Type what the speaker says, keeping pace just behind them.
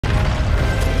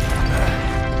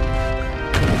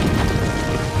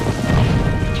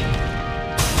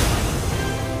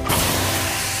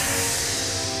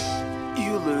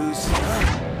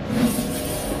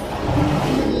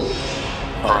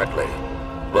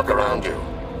Look around you.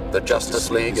 The Justice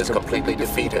League is completely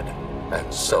defeated,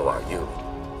 and so are you.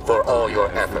 For all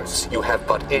your efforts, you have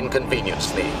but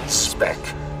inconvenienced me, Spec.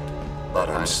 But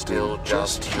I'm still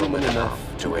just human enough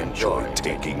to enjoy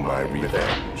taking my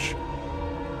revenge.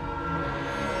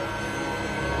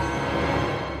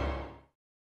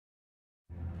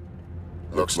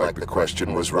 Looks like the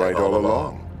question was right all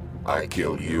along. I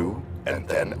kill you, and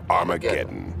then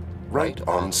Armageddon. Right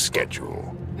on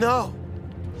schedule. No!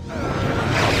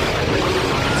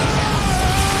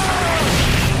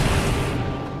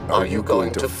 Are you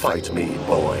going to fight me,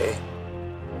 boy?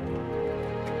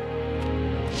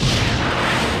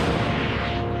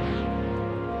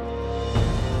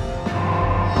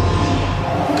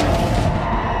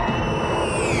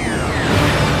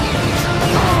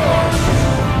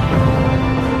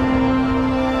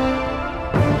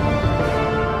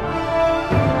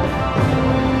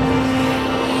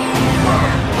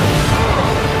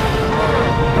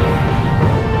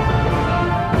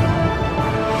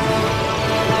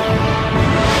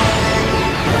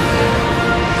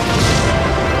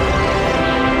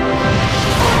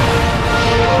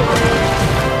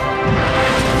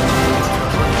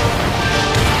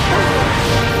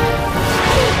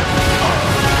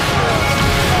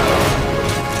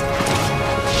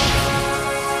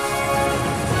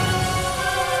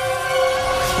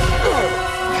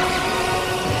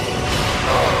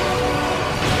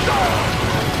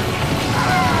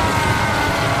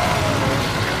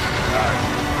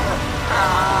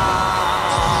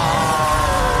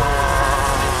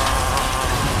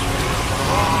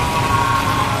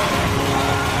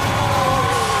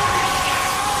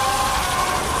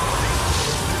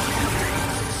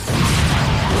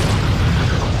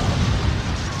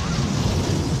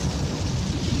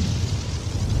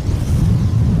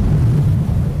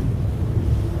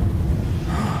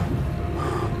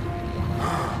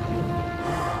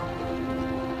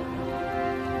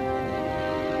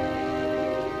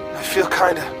 I feel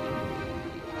kinda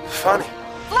funny.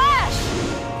 Flash!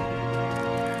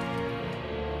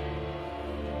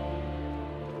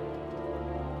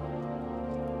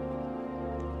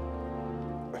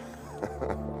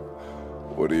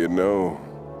 What do you know?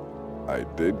 I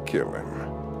did kill him.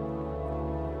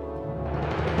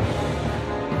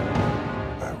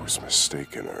 I was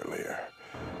mistaken earlier.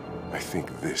 I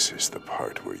think this is the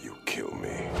part where you kill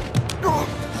me.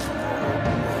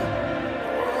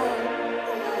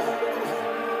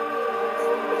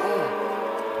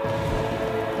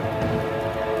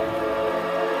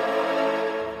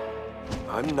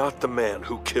 I'm not the man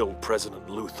who killed President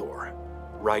Luthor.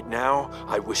 Right now,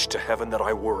 I wish to heaven that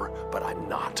I were, but I'm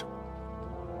not.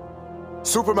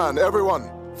 Superman, everyone!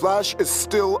 Flash is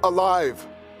still alive!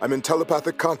 I'm in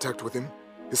telepathic contact with him.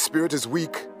 His spirit is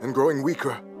weak and growing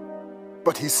weaker.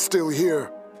 But he's still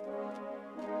here.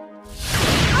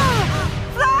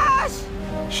 Flash!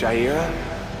 Shaira,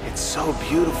 it's so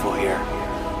beautiful here.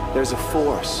 There's a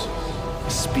force, a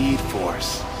speed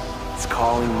force. It's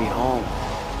calling me home.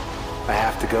 I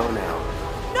have to go now.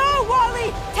 No,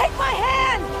 Wally! Take my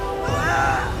hand!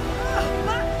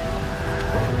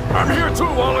 I'm here too,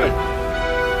 Wally!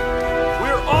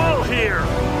 We're all here!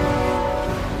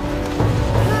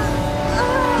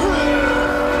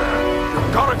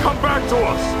 You've gotta come back to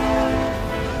us!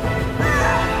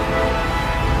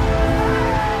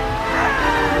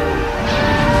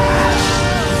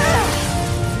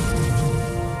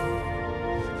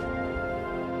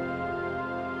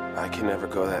 I can never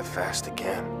go that fast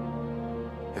again.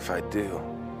 If I do,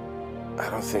 I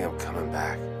don't think I'm coming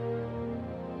back.